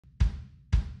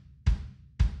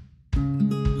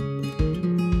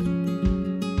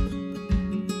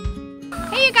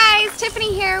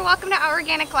Tiffany here. Welcome to Our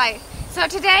Organic Life. So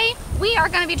today we are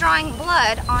going to be drawing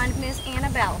blood on Miss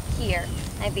Annabelle here,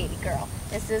 my baby girl.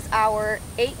 This is our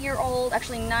 8-year-old,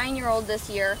 actually 9-year-old this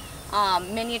year,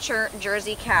 miniature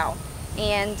Jersey cow.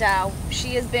 And she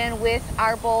has been with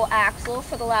our bull Axel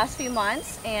for the last few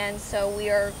months, and so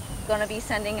we are going to be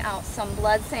sending out some a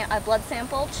blood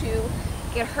sample to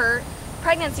get her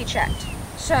pregnancy checked.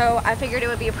 So I figured it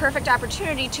would be a perfect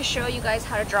opportunity to show you guys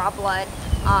how to draw blood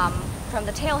from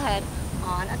the tailhead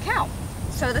on a cow.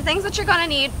 So the things that you're going to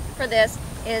need for this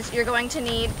is you're going to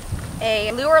need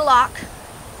a lure lock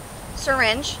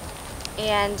syringe,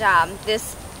 and the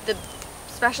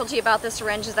specialty about this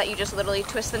syringe is that you just literally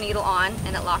twist the needle on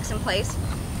and it locks in place.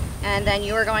 And then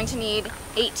you are going to need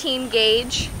 18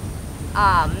 gauge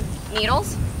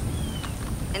needles,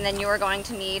 and then you are going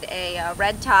to need a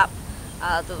red top,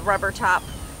 the rubber top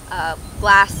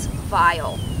glass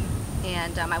vial.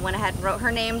 And I went ahead and wrote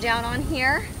her name down on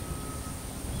here.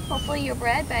 Hopefully you're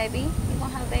bred, baby. You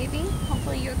won't have a baby.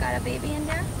 Hopefully you got a baby in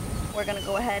there. We're gonna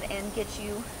go ahead and get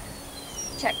you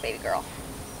checked, baby girl.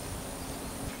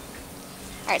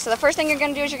 All right, so the first thing you're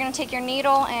gonna do is you're gonna take your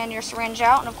needle and your syringe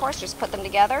out, and of course just put them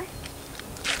together.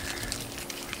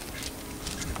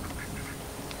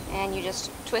 And you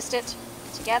just twist it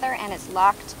together and it's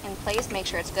locked in place. Make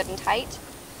sure it's good and tight.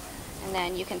 And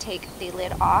then you can take the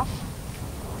lid off.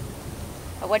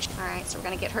 All right, so we're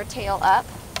gonna get her tail up.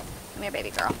 Come here, baby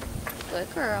girl.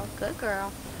 Good girl, good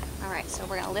girl. All right, so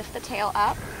we're gonna lift the tail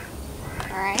up.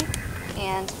 All right,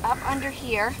 and up under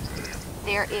here,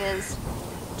 there is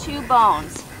 2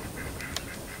 bones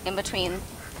in between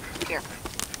here.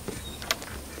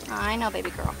 I know,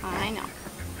 baby girl, I know.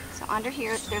 So under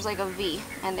here, there's like a V,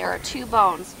 and there are 2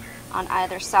 bones on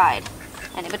either side.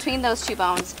 And in between those 2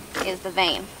 bones is the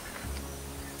vein.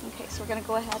 Okay, so we're gonna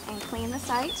go ahead and clean the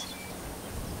site.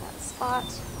 Spot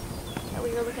that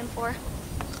we were looking for,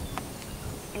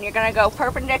 and you're going to go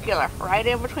perpendicular right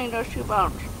in between those 2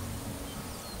 bones.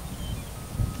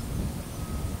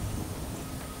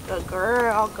 Good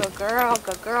girl, good girl,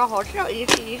 good girl. Hold still.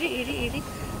 Easy, easy, easy, easy.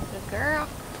 Good girl.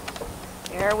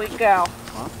 There we go.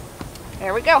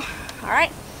 There we go. All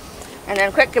right, and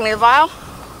then quick, give me the vial.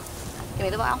 Give me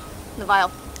the vial. The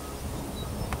vial.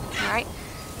 All right,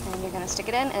 and you're going to stick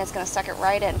it in, and it's going to suck it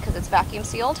right in because it's vacuum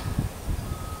sealed.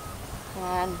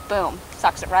 And boom,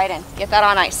 sucks it right in. Get that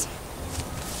on ice.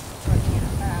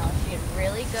 Wow, she did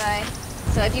really good.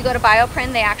 So if you go to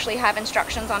Biopryn, they actually have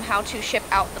instructions on how to ship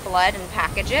out the blood and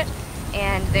package it.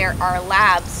 And there are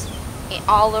labs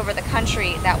all over the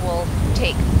country that will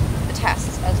take the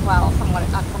tests as well, from what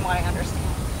I understand.